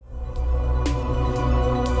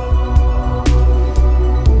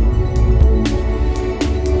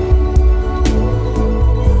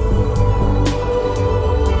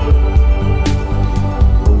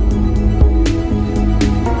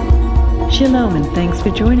Shalom and thanks for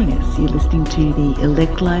joining us. You're listening to the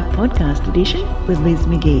Elect Life Podcast Edition with Liz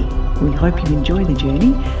McGee. We hope you enjoy the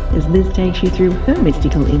journey as Liz takes you through her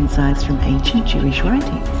mystical insights from ancient Jewish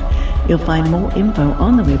writings. You'll find more info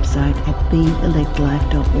on the website at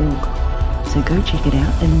theelectlife.org. So go check it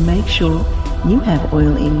out and make sure you have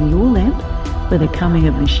oil in your lamp for the coming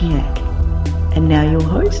of Mashiach. And now your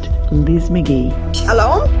host, Liz McGee.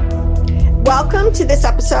 Shalom. Welcome to this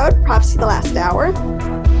episode, Prophecy the Last Hour.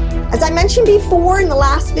 As I mentioned before in the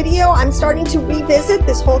last video, I'm starting to revisit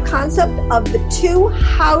this whole concept of the two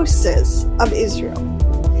houses of Israel.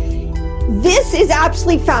 This is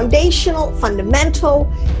absolutely foundational, fundamental.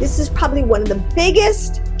 This is probably one of the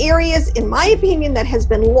biggest areas, in my opinion, that has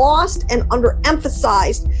been lost and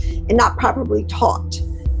underemphasized and not properly taught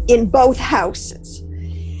in both houses.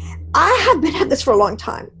 I have been at this for a long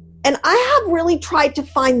time, and I have really tried to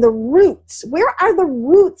find the roots. Where are the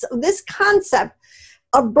roots of this concept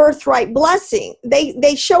of birthright blessing?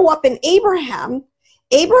 They show up in Abraham.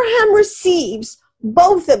 Abraham receives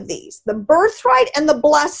both of these, the birthright and the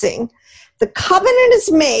blessing. The covenant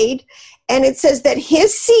is made, and it says that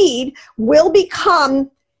his seed will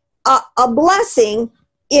become a blessing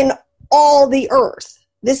in all the earth.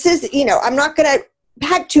 This is, I'm not going to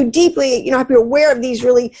pack too deeply, have to be aware of these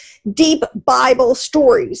really deep Bible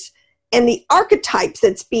stories and the archetypes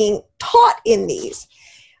that's being taught in these.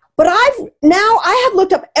 But I have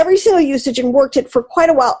looked up every single usage and worked it for quite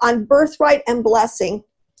a while on birthright and blessing,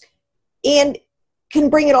 and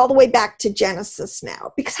can bring it all the way back to Genesis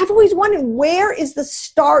now, because I've always wondered, where is the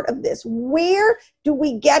start of this? Where do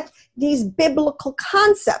we get these biblical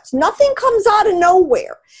concepts? Nothing comes out of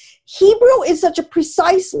nowhere. Hebrew is such a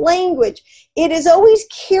precise language. It is always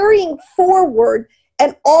carrying forward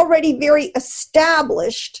an already very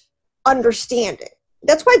established understanding.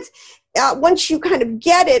 That's why it's once you kind of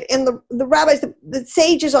get it, and the rabbis, the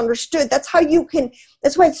sages understood, that's why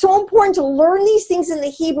it's so important to learn these things in the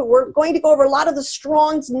Hebrew. We're going to go over a lot of the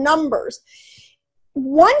Strong's numbers.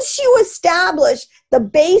 Once you establish the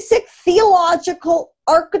basic theological,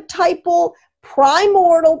 archetypal,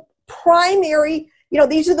 primordial, primary,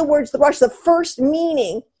 these are the words, the first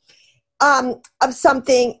meaning of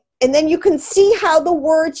something, and then you can see how the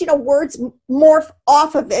words, words morph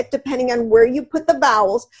off of it depending on where you put the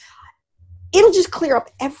vowels. It'll just clear up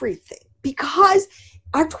everything, because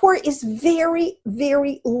our Torah is very,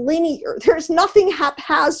 very linear. There's nothing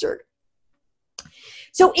haphazard.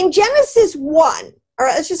 So in Genesis 1, or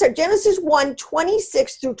let's just start, Genesis 1,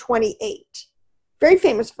 26 through 28, very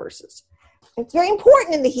famous verses. It's very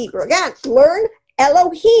important in the Hebrew. Again, learn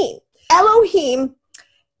Elohim. Elohim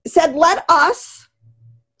said, let us,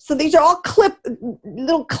 so these are all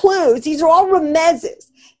little clues. These are all remezes.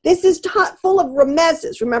 This is full of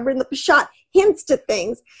remezes. Remember, in the Peshat, hints to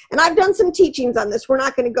things. And I've done some teachings on this. We're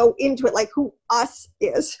not going to go into it like who us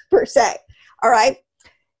is, per se. All right?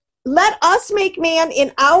 Let us make man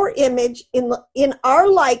in our image, in our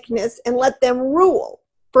likeness, and let them rule.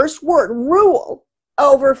 First word, rule,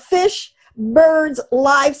 over fish, birds,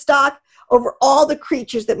 livestock, over all the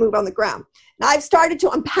creatures that move on the ground. Now, I've started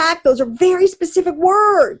to unpack. Those are very specific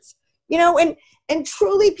words. And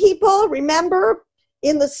truly, people, remember,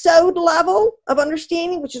 in the sod level of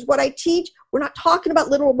understanding, which is what I teach, we're not talking about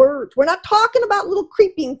little birds. We're not talking about little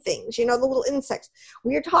creeping things, the little insects.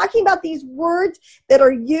 We are talking about these words that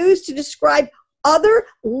are used to describe other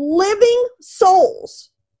living souls,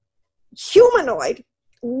 humanoid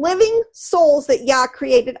living souls that Yah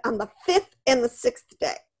created on the 5th and the 6th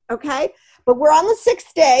day, okay? But we're on the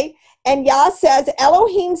 6th day, and Yah says,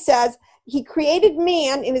 Elohim says, he created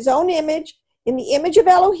man in his own image. In the image of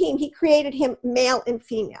Elohim, he created him male and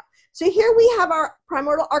female. So here we have our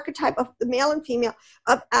primordial archetype of the male and female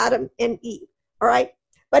of Adam and Eve, all right?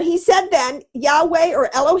 But he said then, Yahweh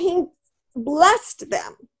or Elohim blessed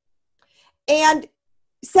them and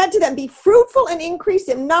said to them, be fruitful and increase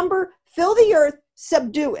in number, fill the earth,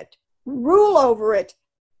 subdue it, rule over it,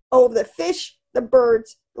 over the fish, the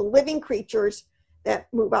birds, the living creatures that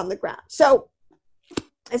move on the ground. So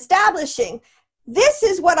establishing, this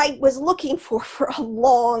is what I was looking for a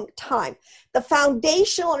long time. The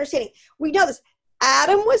foundational understanding. We know this.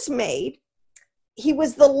 Adam was made. He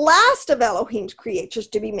was the last of Elohim's creatures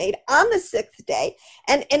to be made on the 6th day.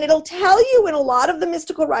 And it'll tell you in a lot of the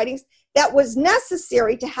mystical writings that was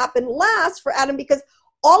necessary to happen last for Adam, because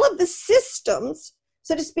all of the systems,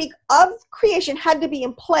 so to speak, of creation had to be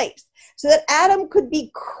in place so that Adam could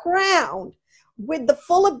be crowned with the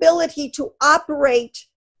full ability to operate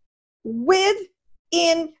with,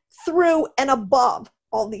 in, through, and above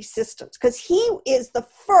all these systems, because he is the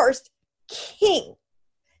first king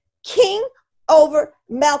over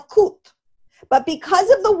Malkut. But because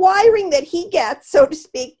of the wiring that he gets, so to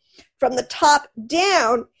speak, from the top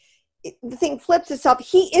down, the thing flips itself.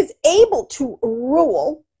 He is able to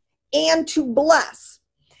rule and to bless.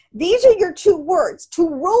 These are your two words. To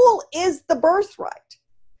rule is the birthright.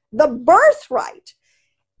 The birthright,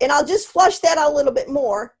 and I'll just flush that out a little bit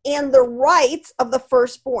more, and the rights of the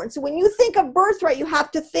firstborn. So when you think of birthright, you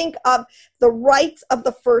have to think of the rights of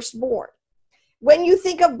the firstborn. When you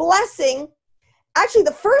think of blessing, actually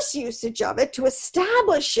the first usage of it, to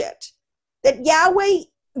establish it, that Yahweh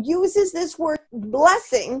uses this word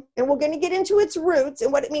blessing, and we're going to get into its roots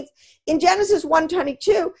and what it means. In Genesis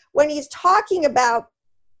 1:22, when he's talking about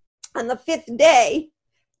on the fifth day,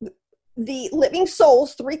 the living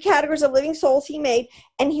souls, 3 categories of living souls he made,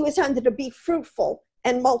 and he was wanted to be fruitful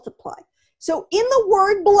and multiply. So in the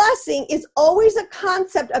word blessing is always a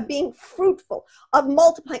concept of being fruitful, of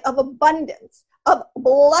multiplying, of abundance, of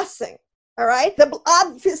blessing. All right. The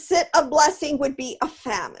opposite of blessing would be a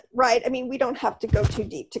famine, right? I mean, we don't have to go too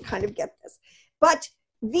deep to kind of get this. But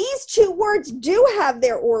these two words do have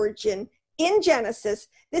their origin in Genesis.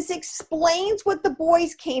 This explains what the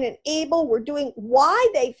boys Cain and Abel were doing, why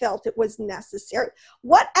they felt it was necessary,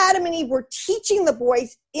 what Adam and Eve were teaching the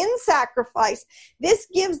boys in sacrifice. This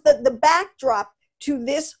gives the backdrop to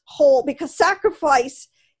this whole, because sacrifice,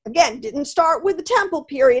 again, didn't start with the temple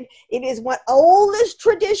period. It is one oldest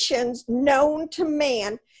traditions known to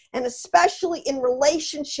man, and especially in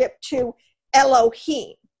relationship to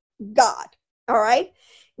Elohim, God. All right.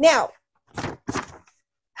 Now,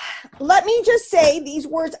 let me just say these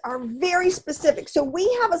words are very specific. So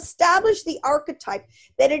we have established the archetype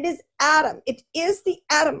that it is Adam. It is the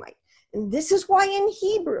Adamite. And this is why in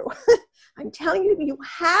Hebrew, I'm telling you, you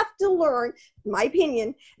have to learn, in my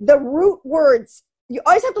opinion, the root words. You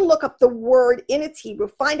always have to look up the word in its Hebrew,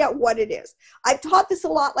 find out what it is. I've taught this a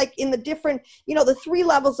lot, like in the different, the 3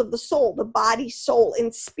 levels of the soul, the body, soul,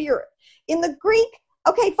 and spirit. In the Greek,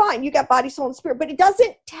 okay, fine, you got body, soul, and spirit, but it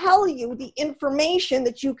doesn't tell you the information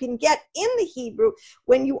that you can get in the Hebrew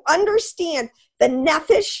when you understand the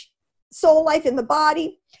nephesh, soul life in the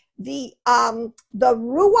body, the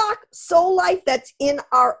ruach, soul life that's in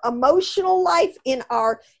our emotional life, in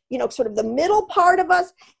our, sort of the middle part of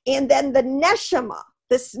us, and then the neshama,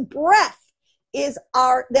 this breath is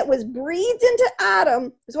that was breathed into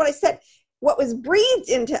Adam, is what I said. What was breathed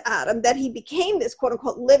into Adam, that he became this quote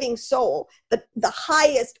unquote living soul, the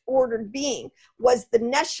highest ordered being, was the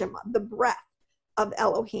neshama, the breath of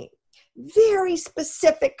Elohim. Very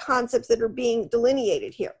specific concepts that are being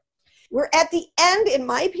delineated here. We're at the end, in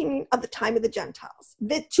my opinion, of the time of the Gentiles.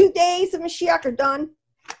 The 2 days of Mashiach are done.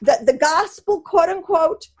 The gospel, quote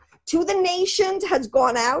unquote, to the nations has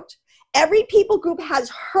gone out. Every people group has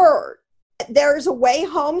heard. There's a way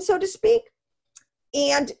home, so to speak.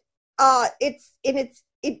 And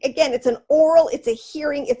it's an oral, it's a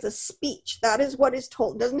hearing, it's a speech. That is what is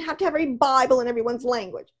told. It doesn't have to have every Bible in everyone's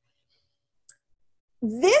language.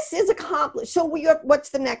 This is accomplished. So what's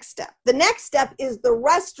the next step? The next step is the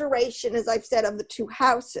restoration, as I've said, of the 2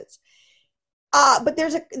 houses. But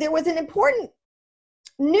there was an important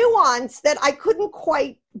nuance that I couldn't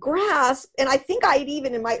quite grasp, and I think I had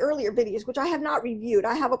even in my earlier videos, which I have not reviewed.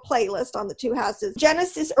 I have a playlist on the 2 houses.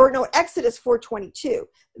 Exodus 4:22,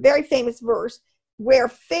 very famous verse where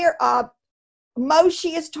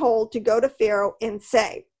Moshe is told to go to Pharaoh and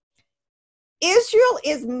say, Israel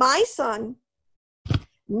is my son,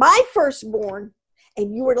 my firstborn,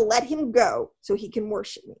 and you are to let him go so he can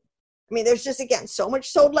worship me. I mean, there's just, again, so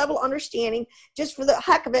much soul level understanding just for the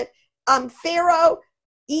heck of it. Pharaoh,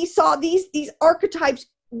 Esau, these archetypes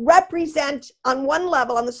represent on one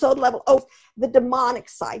level, on the soul level, the demonic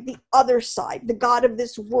side, the other side, the God of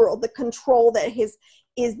this world, the control that is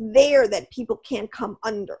there that people can't come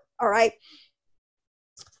under. All right.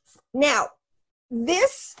 Now,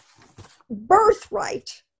 this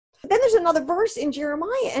birthright, then there's another verse in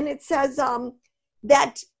Jeremiah, and it says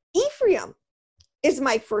that Ephraim is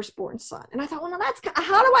my firstborn son. And I thought, well, now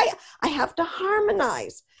how do I have to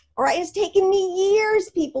harmonize. All right, it's taken me years,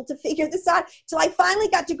 people, to figure this out. So I finally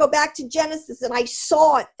got to go back to Genesis, and I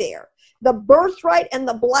saw it there. The birthright and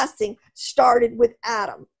the blessing started with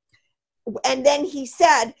Adam. And then he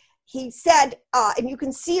said, and you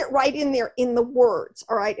can see it right in there in the words,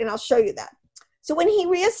 all right, and I'll show you that. So when he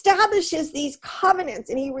reestablishes ththese covenants,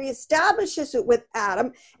 and he reestablishes it with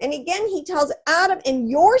Adam, and again, he tells Adam, and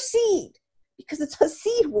your seed, because it's a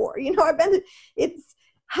seed war, he's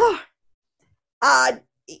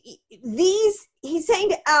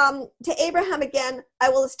saying to Abraham again, I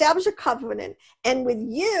will establish a covenant, and with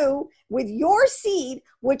you, with your seed,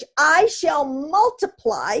 which I shall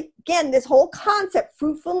multiply. Again, this whole concept,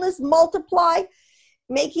 fruitfulness, multiply,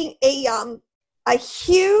 making a a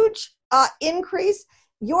huge increase.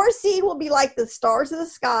 Your seed will be like the stars of the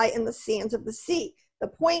sky and the sands of the sea. The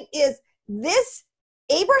point is, this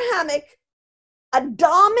Abrahamic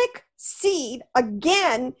Adamic seed,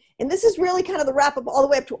 again, and this is really kind of the wrap up all the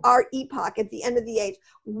way up to our epoch at the end of the age,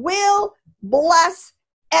 will bless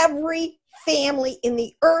every family in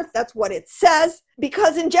the earth. That's what it says.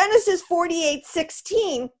 Because in Genesis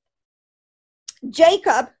 48:16,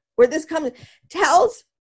 Jacob, where this comes, tells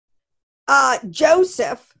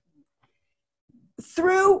Joseph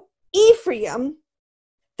through Ephraim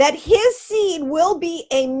that his seed will be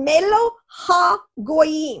a melo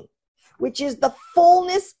ha-goyim, which is the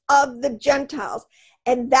fullness of the Gentiles.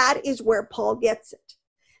 And that is where Paul gets it.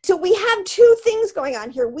 So we have two things going on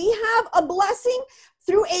here. We have a blessing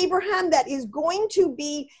through Abraham that is going to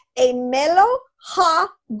be a melo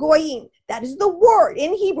ha-goyim. That is the word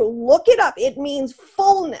in Hebrew. Look it up. It means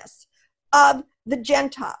fullness of the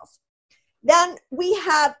Gentiles. Then we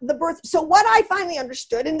have the birth. So what I finally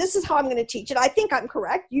understood, and this is how I'm going to teach it. I think I'm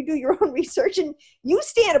correct. You do your own research and you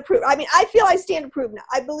stand approved. I mean, I feel I stand approved now.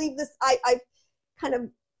 I believe this. I've kind of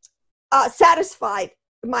satisfied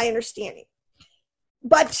my understanding.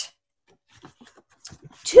 But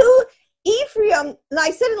to Ephraim, and I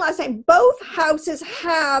said it last time, both houses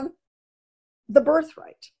have the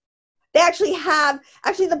birthright. They actually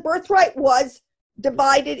the birthright was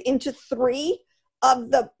divided into three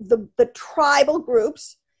of the tribal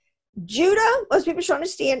groups. Judah, most people should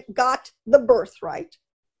understand, got the birthright.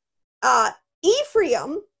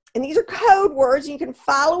 Ephraim, and these are code words, you can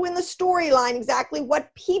follow in the storyline exactly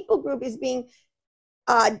what people group is being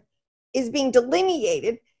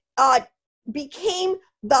delineated, became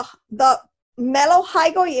the melo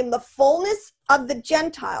ha-goyim, the fullness of the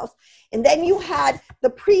Gentiles. And then you had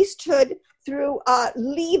the priesthood through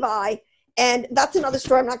Levi. And that's another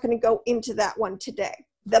story. I'm not going to go into that one today.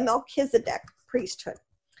 The Melchizedek priesthood.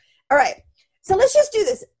 All right. So let's just do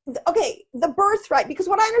this. Okay. The birthright, because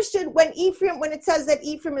what I understood when it says that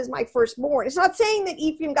Ephraim is my firstborn, it's not saying that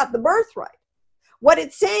Ephraim got the birthright. What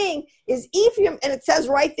it's saying is Ephraim, and it says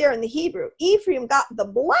right there in the Hebrew, Ephraim got the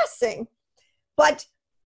blessing, but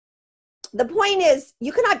the point is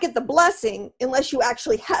you cannot get the blessing unless you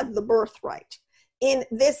actually have the birthright. In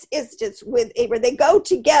this instance with Abraham, they go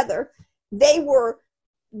together.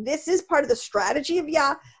 This is part of the strategy of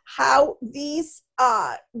Yah, how these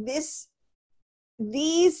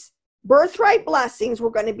birthright blessings were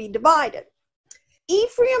going to be divided.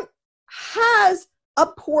 Ephraim has a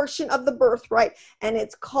portion of the birthright, and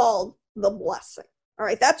it's called the blessing. All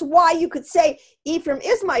right, that's why you could say Ephraim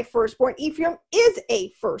is my firstborn. Ephraim is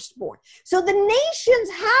a firstborn. So the nations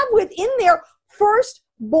have within their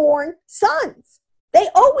firstborn sons. They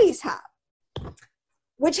always have,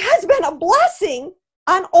 which has been a blessing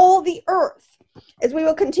on all the earth, as we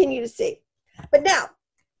will continue to see. But now,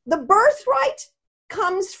 the birthright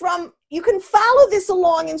comes from, you can follow this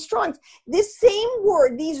along in Strong's. This same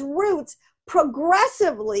word, these roots,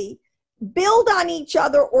 progressively build on each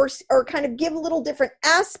other or kind of give little different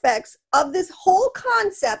aspects of this whole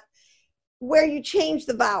concept where you change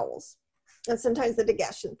the vowels and sometimes the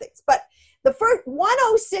digestion things. But the first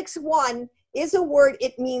 1061 is a word,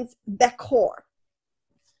 it means Bekor.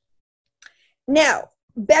 Now,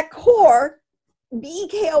 Bekor,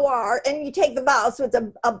 B-E-K-O-R, and you take the vowel, so it's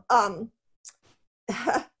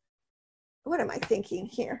what am I thinking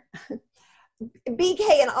here?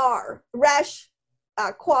 B-K and R, Resh,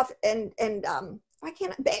 Quaf, and why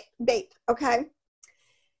can't I, Bait, okay?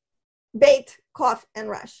 Bait, Quaf, and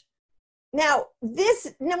Resh. Now, this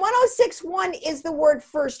 1061 is the word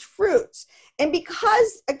first fruits. And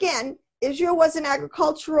because, again, Israel was an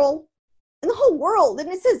agricultural, in the whole world, and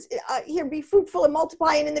it says here, be fruitful and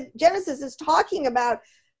multiply, and in the Genesis is talking about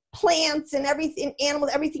plants and everything,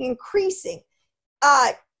 animals, everything increasing.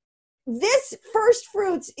 This first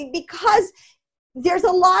fruits, because there's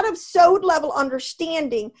a lot of sod level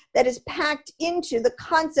understanding that is packed into the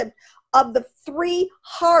concept of the three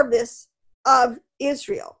harvests of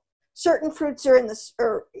Israel. Certain fruits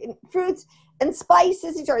are fruits and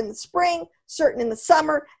spices, these are in the spring, certain in the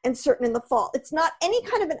summer, and certain in the fall. It's not any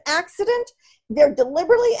kind of an accident. They're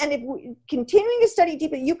deliberately, and if we continuing to study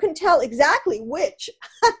deeply, you can tell exactly which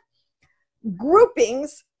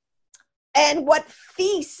groupings and what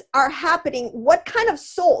feasts are happening, what kind of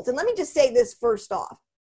souls. And let me just say this first off.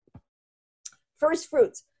 First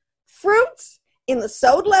fruits. Fruits in the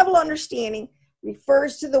sod level understanding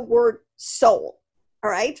refers to the word soul.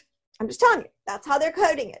 All right? I'm just telling you, that's how they're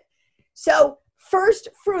coding it. So first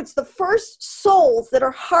fruits, the first souls that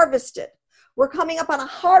are harvested. We're coming up on a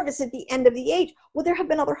harvest at the end of the age. Well, there have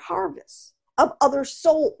been other harvests of other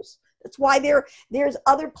souls That's why there's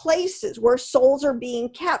other places where souls are being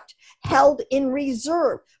kept, held in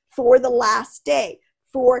reserve for the last day,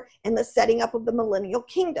 and the setting up of the millennial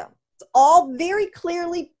kingdom. It's all very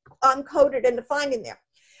clearly coded and defined in there.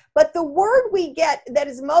 But the word we get that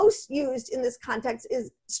is most used in this context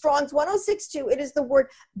is Strong's 1062. It is the word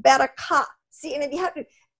barakah. See, and if you have to,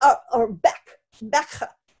 or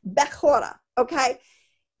bechora, okay?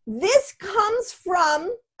 This comes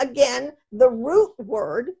from, again, the root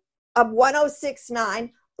word of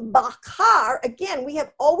 1069, bakar. Again, we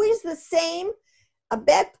have always the same, a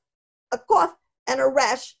bet, a kof, and a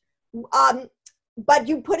resh, but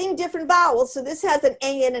you're putting different vowels. So this has an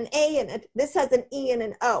A and an A in it. This has an E and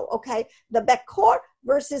an O, okay? The bekor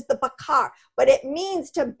versus the bakar, but it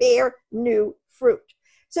means to bear new fruit.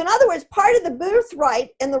 So in other words, part of the birthright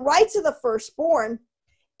and the rights of the firstborn,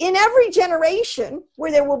 in every generation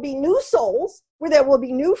where there will be new souls, where there will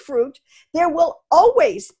be new fruit, there will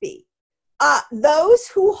always be those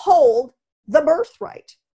who hold the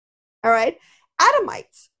birthright, all right?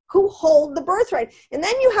 Adamites who hold the birthright. And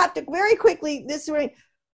then you have to very quickly,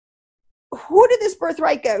 who did this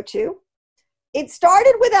birthright go to? It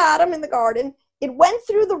started with Adam in the garden. It went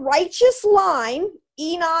through the righteous line,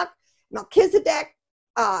 Enoch, Melchizedek,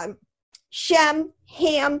 Shem,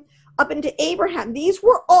 Ham, up into Abraham. These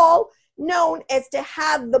were all known as to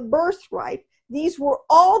have the birthright. These were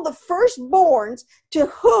all the firstborns to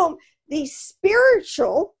whom this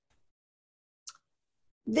spiritual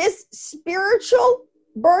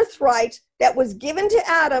birthright that was given to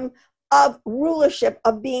Adam of rulership,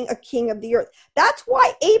 of being a king of the earth. That's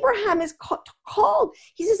why Abraham is called.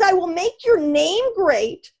 He says, I will make your name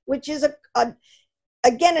great, which is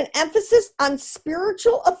again an emphasis on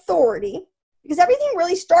spiritual authority, because everything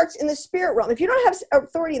really starts in the spirit realm. If you don't have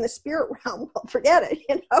authority in the spirit realm, well, forget it.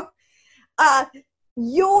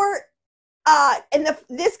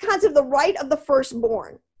 This concept of the right of the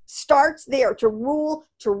firstborn starts there, to rule,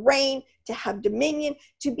 to reign, to have dominion,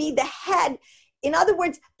 to be the head. In other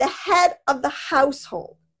words, the head of the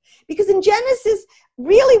household. Because in Genesis,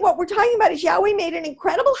 really what we're talking about is Yahweh made an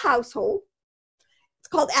incredible household. It's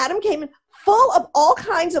called Adam came in, full of all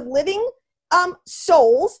kinds of living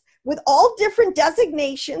souls with all different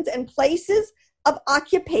designations and places of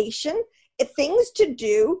occupation, things to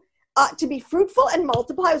do, to be fruitful and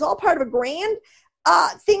multiply. It was all part of a grand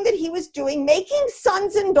thing that he was doing, making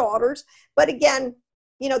sons and daughters. But again,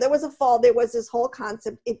 there was a fall. There was this whole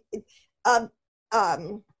concept. There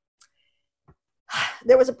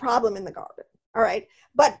was a problem in the garden. All right.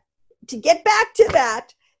 But to get back to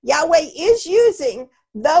that, Yahweh is using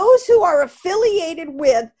those who are affiliated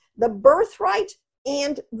with the birthright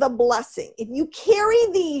and the blessing. If you carry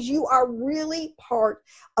these, you are really part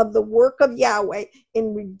of the work of Yahweh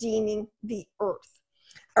in redeeming the earth.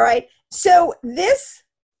 All right. So this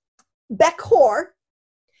Bekor,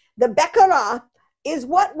 the Bekorah, is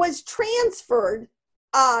what was transferred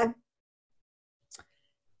to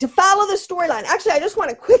follow the storyline. Actually, I just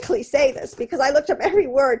want to quickly say this because I looked up every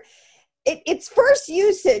word. Its first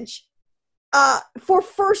usage for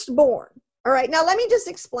firstborn. All right. Now, let me just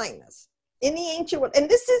explain this. In the ancient world, and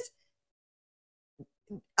this is,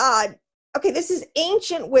 this is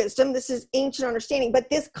ancient wisdom. This is ancient understanding, but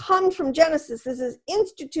this comes from Genesis. This is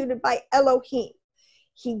instituted by Elohim.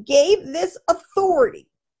 He gave this authority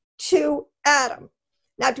to Adam.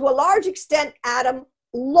 Now, to a large extent, Adam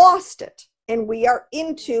lost it, and we are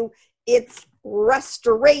into its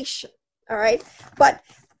restoration. All right. But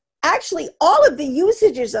actually, all of the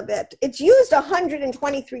usages of it, it's used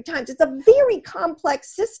 123 times. It's a very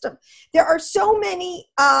complex system. There are so many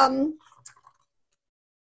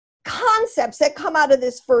concepts that come out of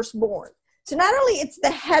this firstborn. So not only it's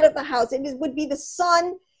the head of the house, it would be the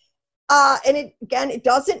son, and it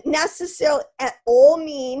doesn't necessarily at all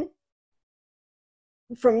mean,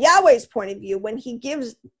 from Yahweh's point of view, when he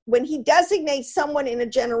designates someone in a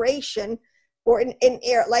generation or in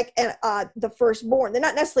air, like the firstborn, they're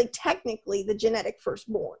not necessarily technically the genetic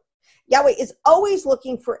firstborn. Yahweh is always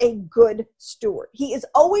looking for a good steward. He is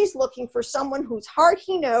always looking for someone whose heart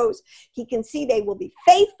he knows. He can see they will be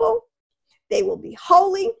faithful, they will be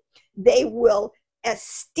holy, they will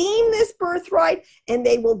esteem this birthright, and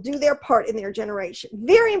they will do their part in their generation.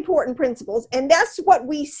 Very important principles, and that's what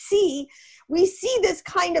we see. We see this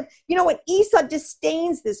kind of, when Esau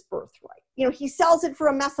disdains this birthright. He sells it for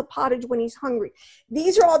a mess of pottage when he's hungry.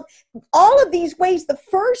 These are all of these ways. The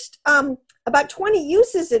first about 20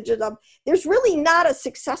 usages of them, there's really not a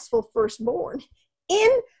successful firstborn in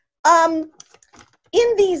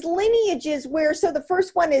these lineages where, so the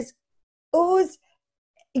first one is Uzi,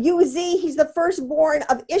 he's the firstborn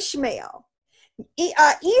of Ishmael.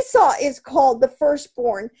 Esau is called the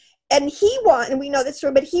firstborn, and we know this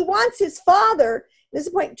story, but he wants his father, this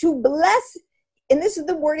is the point, to bless, and this is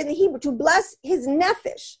the word in the Hebrew, to bless his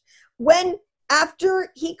nephesh. When, after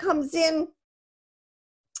he comes in,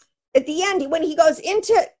 at the end, when he goes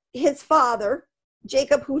into his father,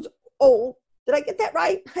 Jacob, who's old, did I get that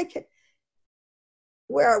right?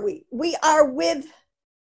 Where are we? We are with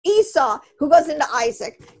Esau, who goes into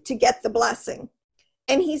Isaac to get the blessing.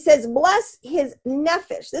 And he says, bless his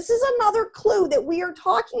nephesh. This is another clue that we are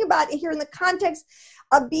talking about here in the context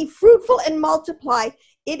of be fruitful and multiply.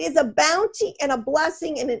 It is a bounty and a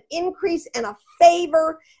blessing and an increase and a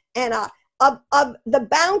favor and of the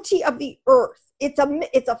bounty of the earth. It's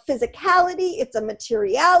a physicality, it's a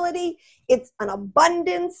materiality, it's an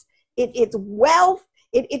abundance, it's wealth.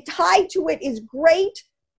 It tied to it is great,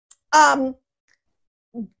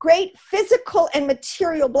 great physical and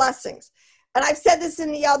material blessings. And I've said this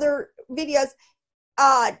in the other videos,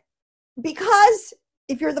 because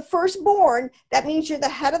if you're the firstborn, that means you're the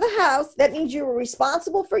head of the house. That means you're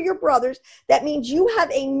responsible for your brothers. That means you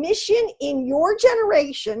have a mission in your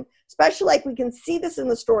generation, especially like we can see this in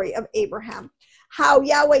the story of Abraham, how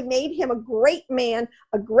Yahweh made him a great man,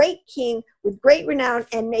 a great king with great renown,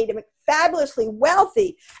 and made him fabulously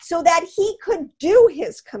wealthy so that he could do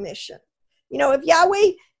his commission. You know, if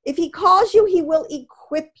Yahweh, if he calls you, he will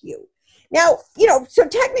equip you. Now, you know, so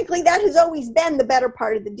technically that has always been the better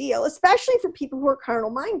part of the deal, especially for people who are carnal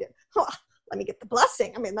minded. Oh, let me get the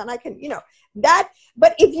blessing. I mean, then I can, you know, that.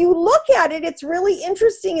 But if you look at it, it's really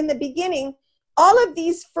interesting in the beginning. All of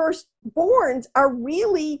these firstborns are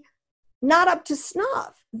really not up to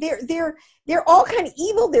snuff. They're all kind of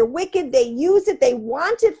evil. They're wicked. They use it. They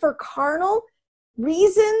want it for carnal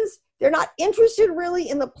reasons. They're not interested really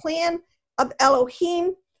in the plan of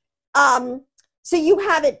Elohim. So you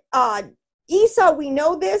have it, Esau, we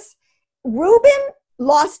know this. Reuben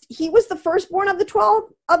lost, he was the firstborn of the 12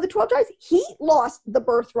 tribes. He lost the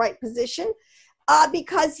birthright position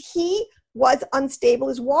because he was unstable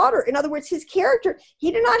as water. In other words, his character,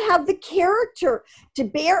 he did not have the character to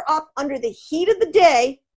bear up under the heat of the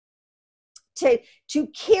day to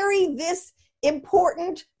carry this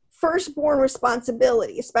important firstborn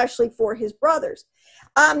responsibility, especially for his brothers.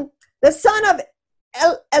 The son of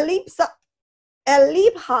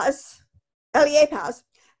Eliphaz,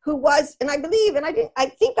 who was, and I believe, and I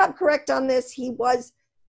think I'm correct on this, he was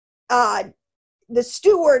the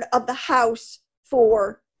steward of the house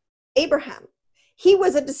for Abraham. He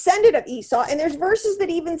was a descendant of Esau, and there's verses that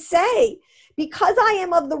even say, because I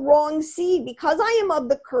am of the wrong seed, because I am of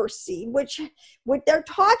the cursed seed, which what they're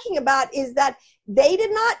talking about is that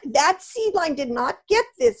that seed line did not get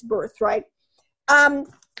this birthright.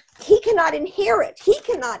 He cannot inherit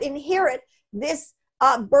this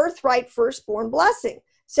birthright firstborn blessing.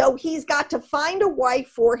 So he's got to find a wife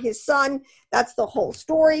for his son. That's the whole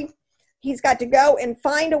story. He's got to go and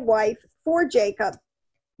find a wife for Jacob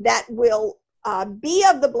that will be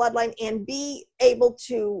of the bloodline and be able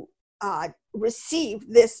to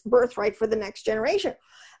receive this birthright for the next generation.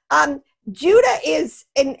 Judah is,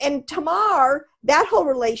 and Tamar, that whole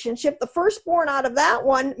relationship, the firstborn out of that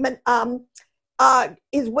one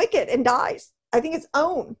is wicked and dies. I think it's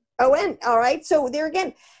On, all right? So there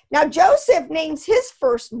again. Now Joseph names his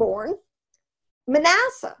firstborn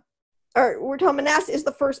Manasseh, or we're told Manasseh is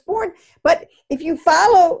the firstborn. But if you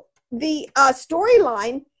follow the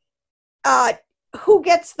storyline, who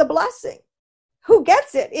gets the blessing? Who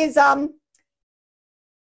gets it is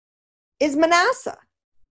Manasseh,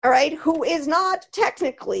 all right, who is not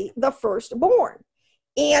technically the firstborn.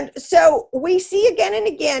 And so we see again and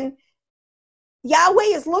again, Yahweh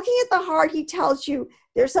is looking at the heart. He tells you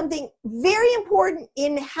there's something very important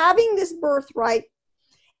in having this birthright.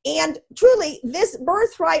 And truly, this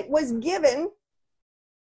birthright was given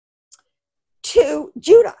to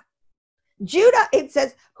Judah. Judah, it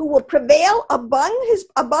says, who will prevail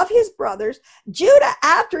above his brothers. Judah,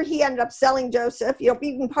 after he ended up selling Joseph,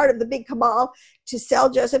 being part of the big cabal to sell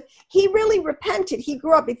Joseph, he really repented. He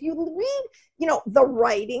grew up. If you read, the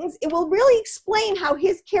writings, it will really explain how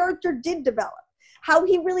his character did develop, how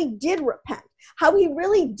he really did repent, how he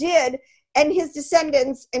really did, and his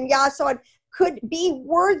descendants and Yasod could be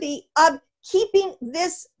worthy of keeping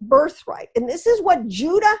this birthright. And this is what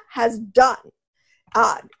Judah has done.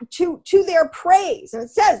 To their praise. And it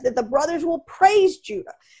says that the brothers will praise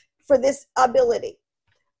Judah for this ability.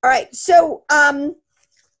 All right, so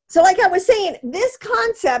like I was saying, this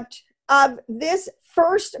concept of this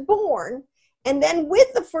firstborn, and then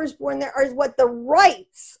with the firstborn, there is what the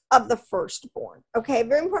rights of the firstborn, okay,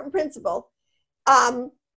 very important principle, has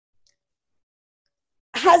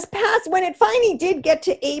passed. When it finally did get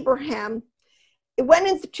to Abraham, it went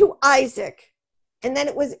into Isaac. and then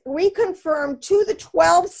it was reconfirmed to the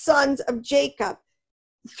 12 sons of Jacob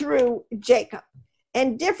through Jacob.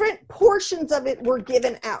 And different portions of it were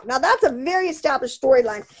given out. Now, that's a very established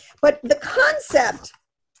storyline. But the concept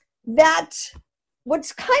that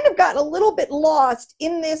what's kind of gotten a little bit lost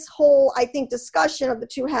in this whole, I think, discussion of the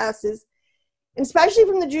two houses, and especially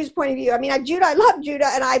from the Jews' point of view. I mean, I love Judah,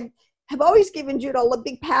 and I have always given Judah a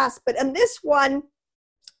big pass. But on this one,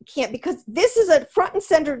 can't, because this is a front and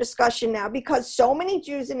center discussion now, because so many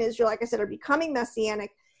Jews in Israel, like I said, are becoming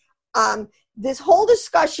Messianic. This whole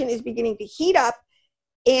discussion is beginning to heat up.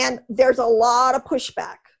 And there's a lot of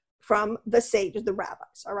pushback from the sages, the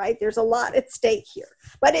rabbis, all right? There's a lot at stake here.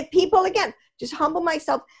 But if people, again, just humble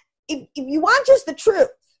myself, if you want just the truth,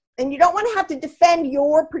 and you don't want to have to defend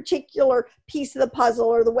your particular piece of the puzzle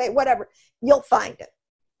or the way, whatever, you'll find it.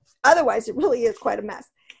 Otherwise, it really is quite a mess.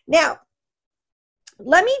 Now,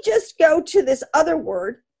 let me just go to this other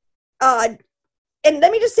word. And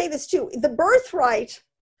let me just say this too. The birthright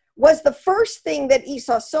was the first thing that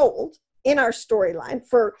Esau sold in our storyline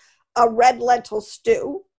for a red lentil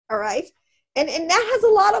stew, all right? And that has a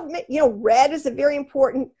lot of, red is a very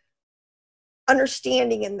important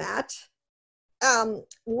understanding in that.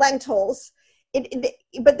 Lentils,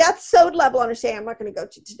 but that's sowed level understanding I'm not going to go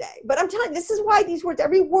to today. But I'm telling you, this is why these words,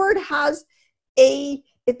 every word has if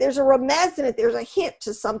there's a remez in it, there's a hint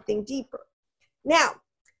to something deeper. Now,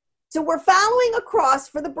 so we're following across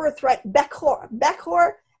for the birthright, Bechor,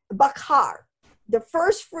 Bakar, the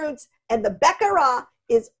first fruits, and the Bekarah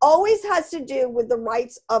always has to do with the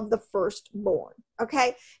rights of the firstborn,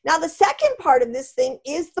 okay? Now, the second part of this thing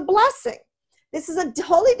is the blessing. This is a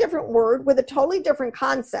totally different word with a totally different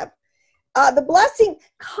concept. The blessing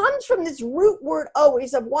comes from this root word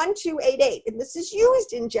always of 1288, and this is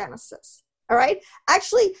used in Genesis, all right?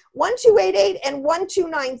 Actually, 1288 and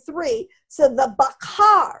 1293, so the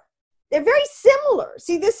Bakar, they're very similar.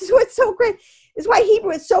 See, this is what's so great. This is why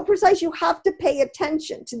Hebrew is so precise. You have to pay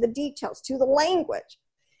attention to the details, to the language.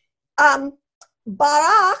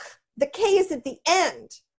 Barach, the K is at the end.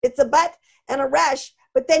 It's a bet and a resh,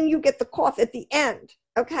 but then you get the cough at the end,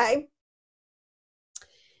 okay?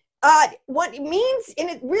 What it means, and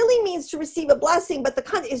it really means to receive a blessing, but the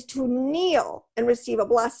concept is to kneel and receive a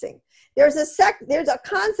blessing. There's a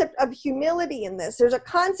concept of humility in this. There's a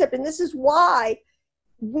concept, and this is why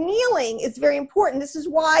kneeling is very important. This is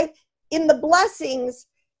why in the blessings,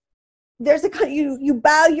 there's you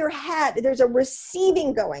bow your head. There's a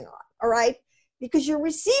receiving going on, all right? Because you're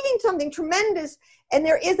receiving something tremendous, and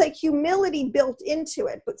there is a humility built into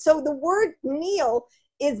it. But so the word kneel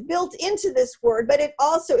is built into this word, but it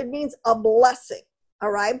means a blessing,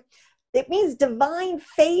 all right? It means divine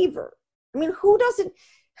favor. I mean, who doesn't?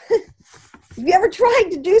 Have you ever tried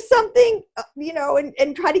to do something,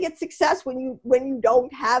 and try to get success when you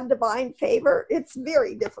don't have divine favor? It's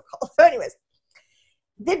very difficult. So anyways,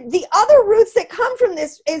 the other roots that come from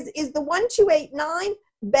this is the 1289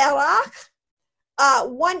 Barach,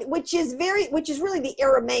 which is really the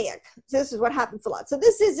Aramaic. So this is what happens a lot. So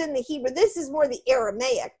this is in the Hebrew. This is more the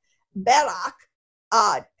Aramaic. Barach,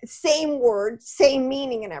 same word, same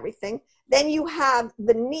meaning and everything. Then you have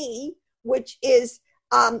the Ni, which is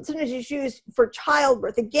sometimes it's used for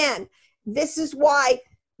childbirth. Again, this is why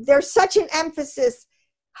there's such an emphasis.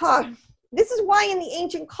 This is why in the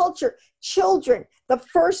ancient culture, children, the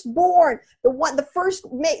firstborn, the first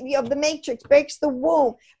of the matrix breaks the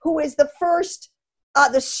womb, who is the first,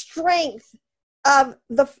 the strength of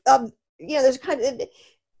there's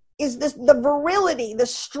is this the virility, the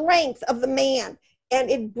strength of the man, and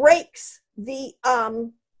it breaks the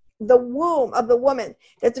womb of the woman.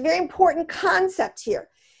 That's a very important concept here.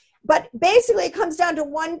 But basically it comes down to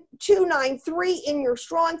 1293 in your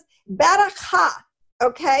Strong's, Barakah,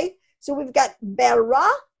 okay? So we've got Bera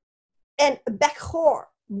and Bechor.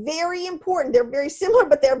 Very important. They're very similar,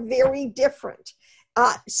 but they're very different.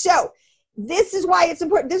 So this is why it's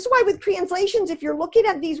important. This is why with translations, if you're looking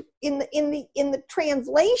at these in the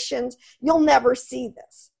translations, you'll never see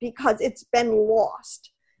this because it's been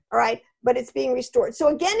lost. All right, but it's being restored. So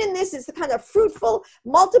again, in this is the kind of fruitful,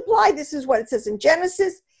 multiply. This is what it says in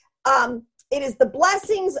Genesis. It is the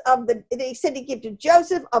blessings they said to give to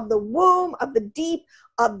Joseph, of the womb, of the deep,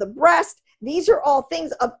 of the breast. These are all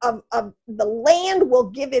things of the land will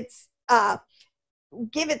give its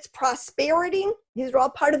prosperity. These are all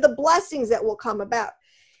part of the blessings that will come about.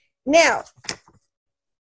 Now,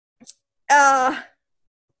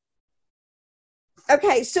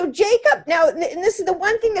 okay, so Jacob, now, and this is the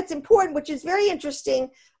one thing that's important, which is very interesting.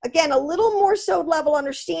 Again, a little more so level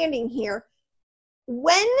understanding here.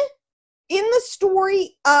 When in the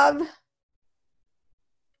story of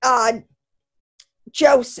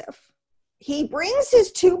Joseph, he brings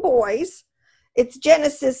his two boys. It's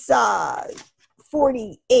Genesis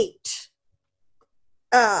 48.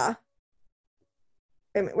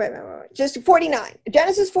 Wait, just 49.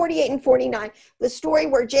 Genesis 48 and 49. The story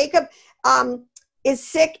where Jacob is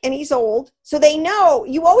sick and he's old. So they know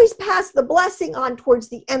you always pass the blessing on towards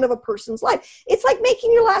the end of a person's life. It's like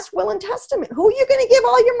making your last will and testament. Who are you going to give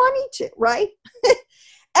all your money to, right?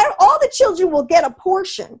 And all the children will get a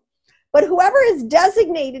portion. But whoever is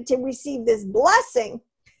designated to receive this blessing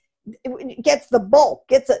gets the bulk,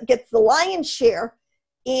 gets the lion's share.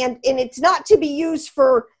 And it's not to be used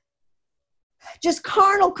for just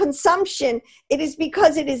carnal consumption. It is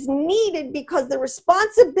because it is needed, because the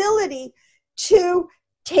responsibility to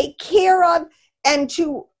take care of and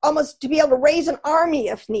to be able to raise an army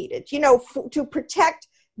if needed, to protect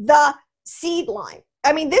the seed line.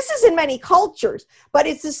 I mean, this is in many cultures, but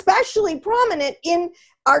it's especially prominent in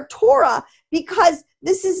our Torah because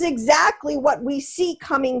this is exactly what we see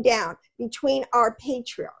coming down between our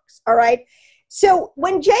patriarchs. All right. So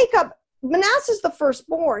when Manasseh's the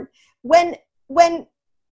firstborn, when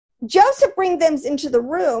Joseph brings them into the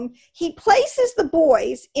room, he places the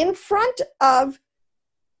boys in front of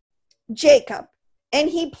Jacob, and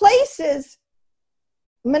he places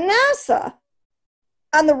Manasseh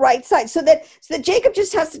on the right side, so that Jacob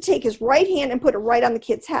just has to take his right hand and put it right on the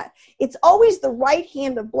kid's head. It's always the right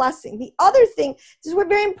hand of blessing. The other thing, this is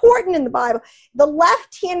very important in the Bible, the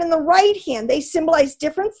left hand and the right hand, they symbolize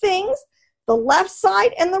different things, the left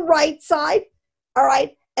side and the right side, all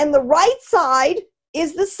right? And the right side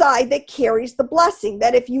is the side that carries the blessing,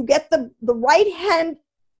 that if you get the right hand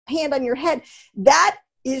on your head, that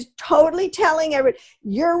is totally telling everyone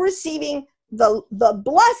you're receiving the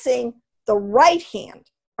blessing, the right hand,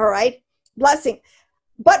 all right? Blessing.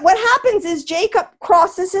 But what happens is Jacob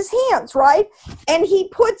crosses his hands, right? And he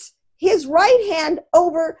puts his right hand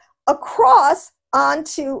over across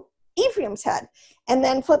onto Ephraim's head. And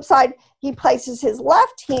then flip side, he places his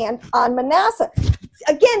left hand on Manasseh.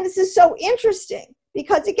 Again, this is so interesting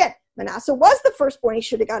because, again, Manasseh was the firstborn. He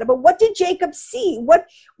should have got it. But what did Jacob see? What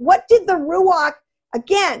did the Ruach,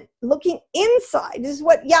 again, looking inside? This is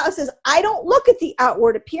what Yah says. I don't look at the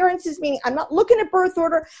outward appearances, meaning I'm not looking at birth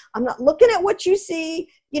order. I'm not looking at what you see.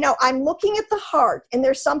 I'm looking at the heart. And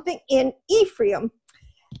there's something in Ephraim,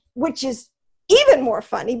 which is even more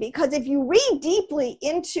funny because if you read deeply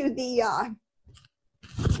into the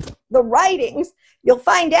writings, you'll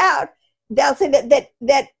find out they'll say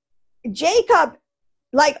that Jacob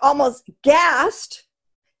like almost gasped.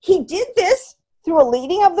 He did this through a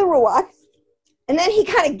leading of the Ruach, and then he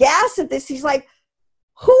kind of gasped at this. He's like,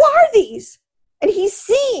 who are these? And he's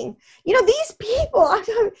seeing, these people,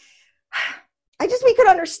 we could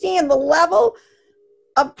understand the level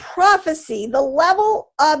of prophecy, the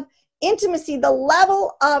level of intimacy, the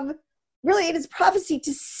level of, really it is prophecy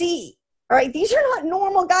to see. All right, these are not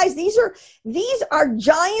normal guys. These are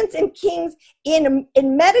giants and kings in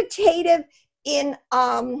meditative,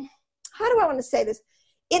 how do I want to say this?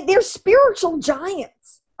 They're spiritual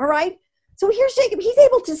giants. All right. So here's Jacob. He's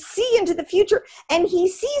able to see into the future, and he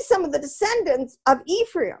sees some of the descendants of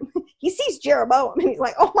Ephraim. He sees Jeroboam, and he's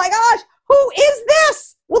like, "Oh my gosh, who is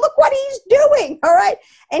this? Well, look what he's doing." All right,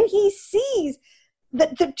 and he sees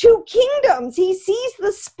the two kingdoms. He sees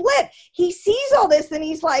the split. He sees all this, and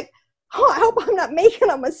he's like, oh, I hope I'm not making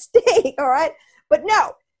a mistake, all right? But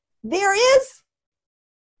no, there is,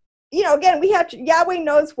 again, Yahweh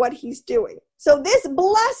knows what he's doing. So this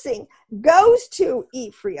blessing goes to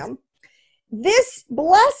Ephraim. This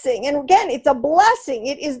blessing, and again, it's a blessing.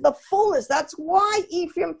 It is the fullness. That's why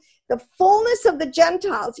Ephraim, the fullness of the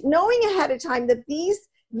Gentiles, knowing ahead of time that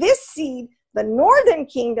this seed, the northern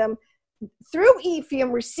kingdom, through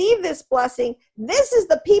Ephraim, receive this blessing. This is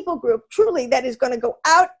the people group, truly, that is going to go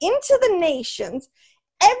out into the nations.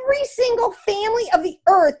 Every single family of the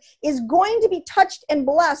earth is going to be touched and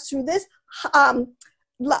blessed through this Melo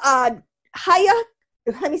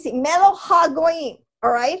HaGoyim,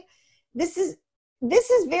 all right? This is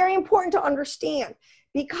very important to understand,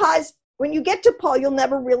 because when you get to Paul, you'll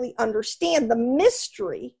never really understand the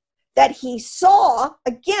mystery that he saw,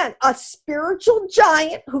 again, a spiritual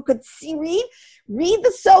giant who could read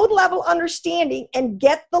the Sod level understanding and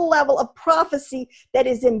get the level of prophecy that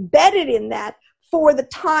is embedded in that for the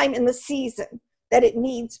time and the season that it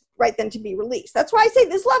needs right then to be released. That's why I say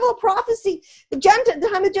this level of prophecy, the time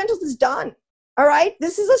of the Gentiles is done. All right?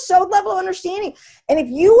 This is a Sod level of understanding. And if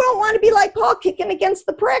you don't want to be like Paul, kicking against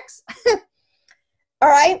the pricks, all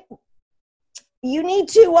right, you need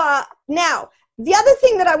to, now, the other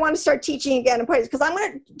thing that I want to start teaching again, because I'm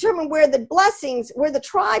going to determine where the blessings, where the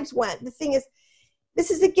tribes went. The thing is, this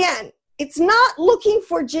is, again, it's not looking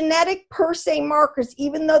for genetic per se markers,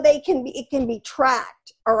 even though it can be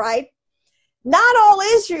tracked, all right? Not all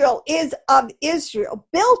Israel is of Israel.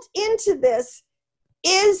 Built into this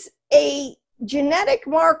is a genetic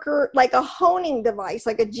marker, like a honing device,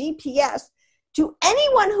 like a GPS, to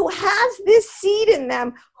anyone who has this seed in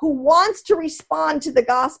them who wants to respond to the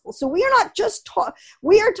gospel. So we are not just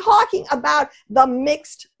we are talking about the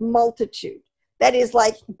mixed multitude that is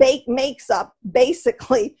like makes up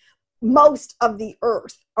basically most of the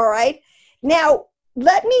earth, all right? Now,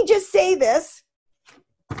 let me just say this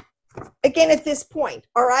again at this point,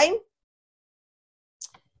 all right?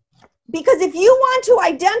 Because if you want to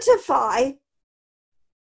identify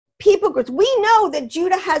people groups, we know that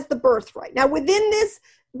Judah has the birthright. Now, within this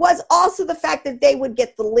was also the fact that they would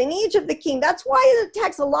get the lineage of the king. That's why in the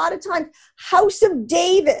text, a lot of times, House of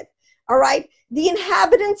David, all right? The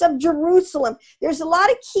inhabitants of Jerusalem. There's a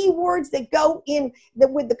lot of key words that go in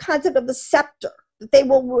with the concept of the scepter,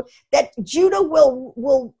 that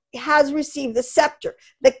Judah has received the scepter.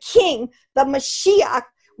 The king, the Mashiach,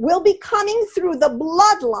 will be coming through the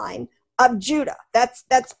bloodline of Judah. That's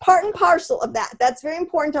part and parcel of that. That's very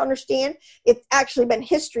important to understand. It's actually been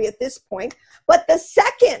history at this point. But the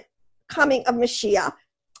second coming of Mashiach,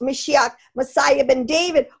 Messiah ben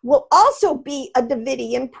David, will also be a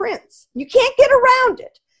Davidian prince. You can't get around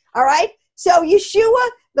it. All right? So Yeshua,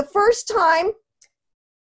 the first time,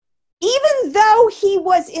 even though he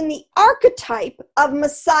was in the archetype of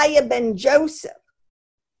Messiah ben Joseph,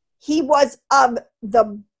 he was of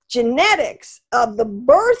the genetics of the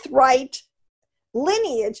birthright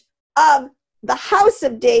lineage of the house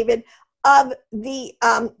of David, of the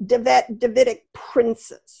Davidic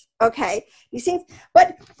princes. Okay, you see,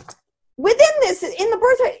 but within this, in the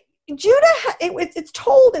birthright, Judah, it's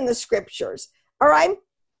told in the scriptures, all right?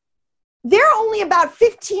 There are only about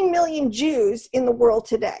 15 million Jews in the world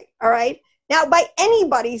today, all right? Now, by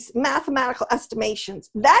anybody's mathematical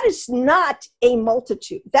estimations, that is not a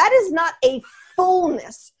multitude. That is not a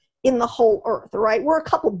fullness in the whole earth, all right? We're a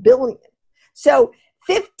couple billion. So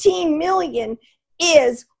 15 million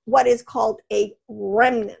is what is called a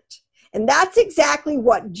remnant. And that's exactly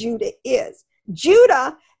what Judah is.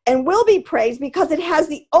 Judah, and will be praised because it has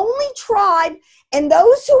the only tribe, and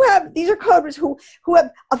those who have, these are code words, who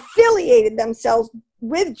have affiliated themselves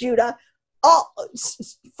with Judah all,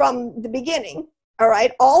 from the beginning, all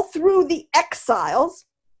right, all through the exiles,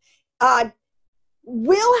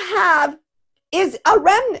 is a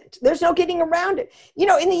remnant. There's no getting around it. You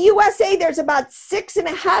know, in the USA, there's about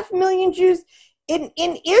 6.5 million Jews. In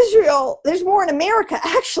Israel, there's more in America,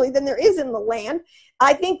 actually, than there is in the land.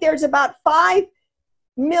 I think there's about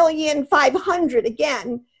 5,500,000,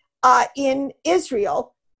 again, in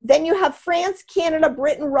Israel. Then you have France, Canada,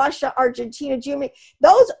 Britain, Russia, Argentina, Germany.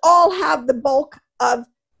 Those all have the bulk of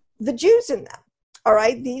the Jews in them, all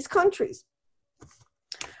right, these countries.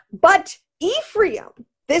 But Ephraim,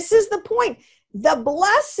 this is the point, the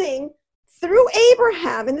blessing through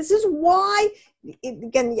Abraham, and this is why,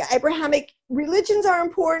 again, the Abrahamic religions are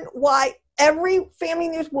important, why every family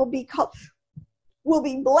in this will be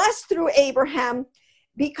blessed through Abraham,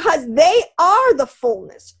 because they are the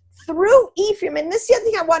fullness through Ephraim. And this is the other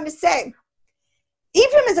thing I wanted to say.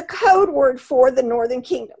 Ephraim is a code word for the northern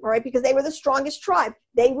kingdom, all right, because they were the strongest tribe.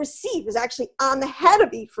 They received, was actually on the head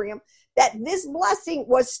of Ephraim, that this blessing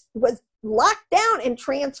was locked down and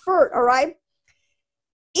transferred, all right?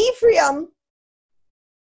 Ephraim,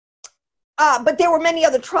 but there were many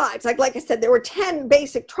other tribes. Like I said, there were 10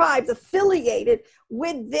 basic tribes affiliated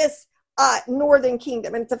with this northern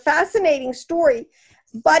kingdom. And it's a fascinating story.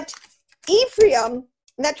 But Ephraim,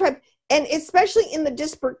 that tribe, and especially in the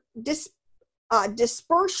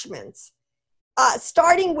dispersements,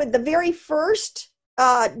 starting with the very first,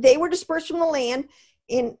 they were dispersed from the land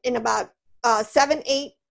in about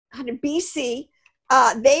 700-800 BC.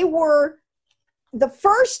 They were the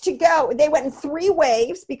first to go. They went in 3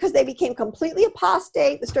 waves because they became completely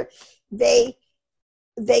apostate. They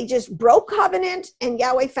just broke covenant, and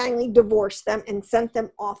Yahweh finally divorced them and sent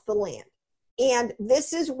them off the land. And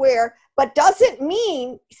this is where, but doesn't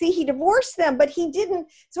mean, see, he divorced them, but he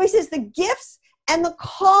didn't. So he says the gifts and the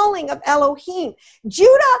calling of Elohim.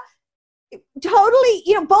 Judah, totally,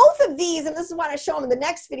 you know, both of these, and this is what I show them in the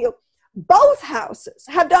next video, both houses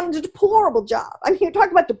have done a deplorable job. I mean, you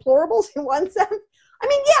talk about deplorables in one sense. I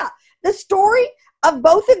mean, yeah, the story of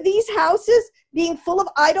both of these houses being full of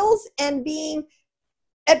idols and being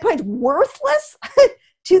at points worthless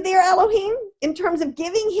to their Elohim in terms of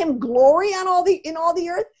giving him glory on in all the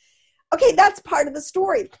earth. Okay, that's part of the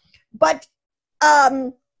story. But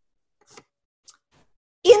in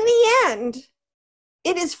the end,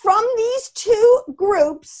 it is from these two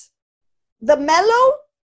groups the Melo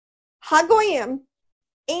Hagoyim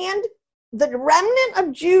and the remnant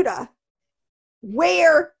of Judah,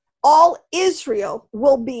 where all Israel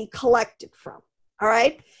will be collected from. All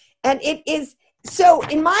right. And it is, so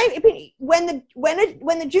in my opinion, when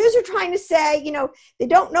the Jews are trying to say, they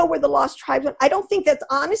don't know where the lost tribes went, I don't think that's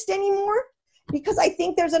honest anymore, because I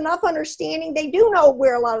think there's enough understanding. They do know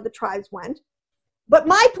where a lot of the tribes went. But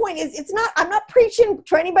my point is, I'm not preaching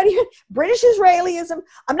to anybody, British Israelism.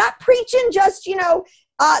 I'm not preaching just,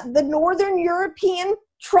 the Northern European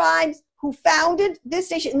tribes who founded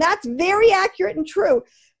this nation. And that's very accurate and true.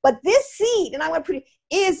 But this seed, and I want to put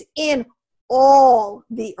it, is in all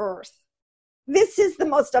the earth. This is the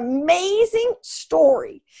most amazing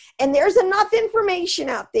story. And there's enough information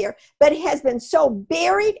out there, but it has been so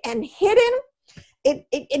buried and hidden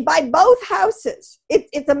it by both houses.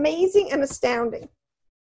 It's amazing and astounding.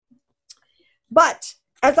 But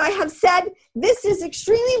as I have said, this is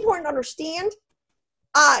extremely important to understand.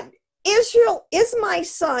 Israel is my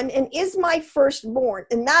son and is my firstborn.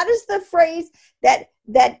 And that is the phrase that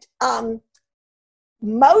Moshe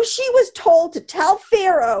was told to tell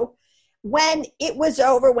Pharaoh when it was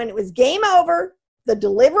over, when it was game over, the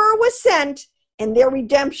deliverer was sent, and their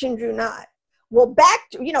redemption drew nigh. Well,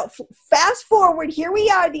 back to, fast forward, here we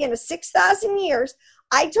are at the end of 6,000 years.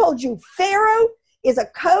 I told you Pharaoh is a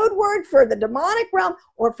code word for the demonic realm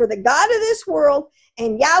or for the God of this world.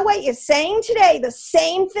 And Yahweh is saying today the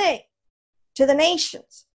same thing to the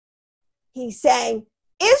nations. He's saying,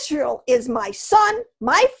 Israel is my son,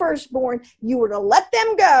 my firstborn. You were to let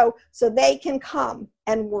them go so they can come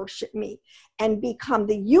and worship me and become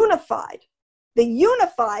the unified,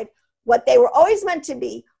 what they were always meant to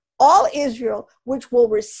be, all Israel, which will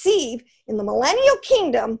receive in the millennial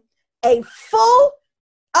kingdom a full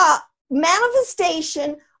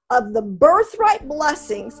manifestation of the birthright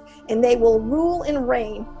blessings, and they will rule and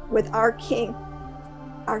reign with our king,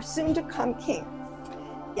 our soon-to-come king,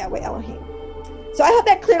 Yahweh Elohim. So I hope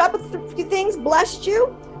that cleared up a few things, blessed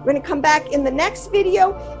you. We're going to come back in the next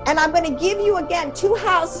video, and I'm going to give you, again, 2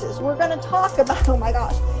 houses. We're going to talk about, oh my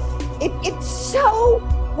gosh, it's so,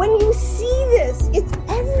 when you see this, it's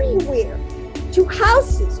everywhere. 2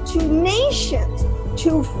 houses, 2 nations,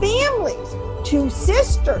 2 families, 2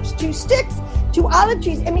 sisters, 2 sticks, 2 olive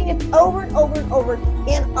trees. I mean, it's over and over and over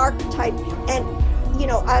in archetype. And,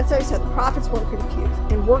 as I said, the prophets weren't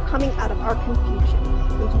confused, and we're coming out of our confusion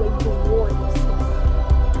into a glorious life.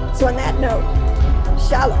 So on that note,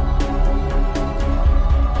 shalom.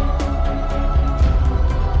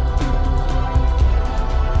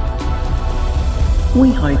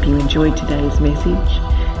 We hope you enjoyed today's message.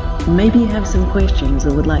 Maybe you have some questions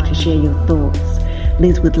or would like to share your thoughts.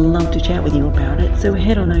 Liz would love to chat with you about it, so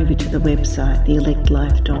head on over to the website,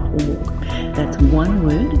 theelectlife.org. That's one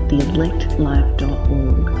word,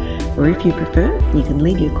 theelectlife.org. Or if you prefer, you can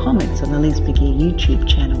leave your comments on the Liz McGee YouTube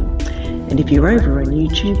channel. And if you're over on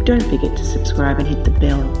YouTube, don't forget to subscribe and hit the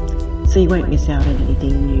bell so you won't miss out on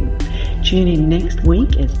anything new. Tune in next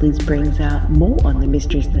week as Liz brings out more on the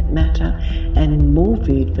mysteries that matter and more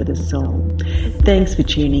food for the soul. Thanks for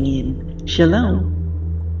tuning in. Shalom.